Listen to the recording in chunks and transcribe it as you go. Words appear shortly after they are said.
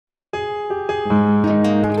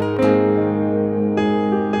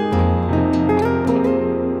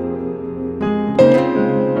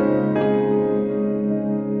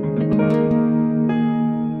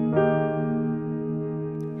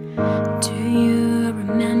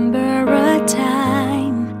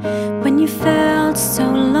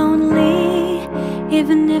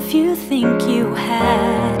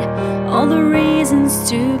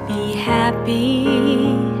be.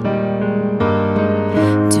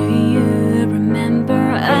 Do you remember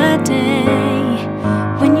a day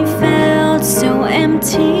when you felt so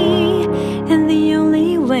empty, and the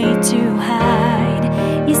only way to hide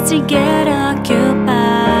is to get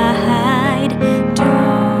occupied?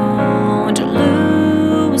 Don't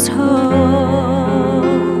lose hope.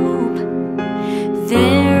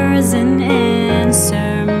 There's an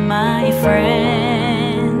answer, my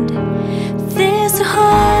friend. There's a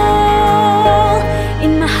hole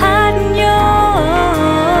in my heart and yours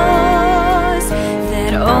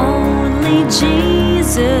that only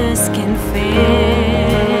Jesus can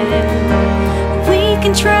fill. We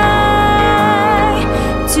can try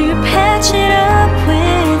to patch it up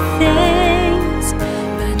with things,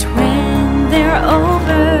 but when they're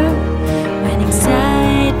over, when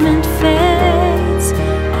excitement fades,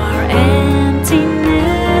 our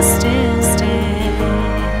emptiness still stays.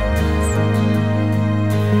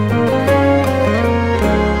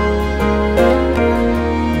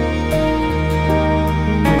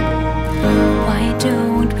 Why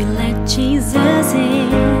don't we let Jesus in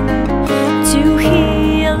to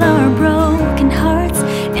heal our broken hearts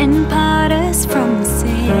and part us from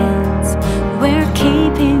sins we're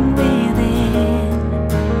keeping within?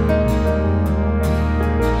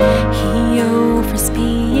 He offers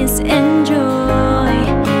peace and joy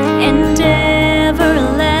and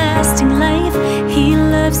everlasting life. He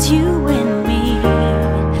loves you and me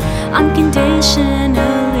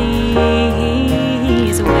unconditionally.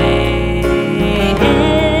 He's waiting,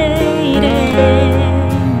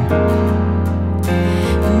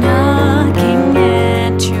 knocking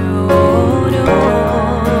at your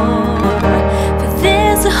door. But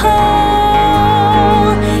there's a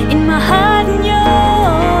hole in my heart and yours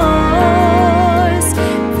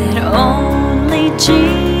that only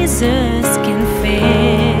Jesus can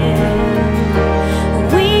fill.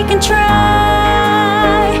 We can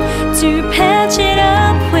try to patch it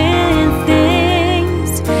up with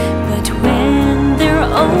things, but when they're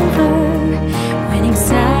over, when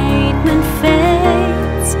excitement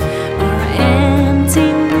fades, our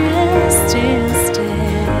emptiness still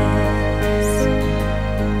stays.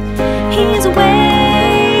 He's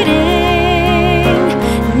waiting,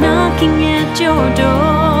 knocking at your door.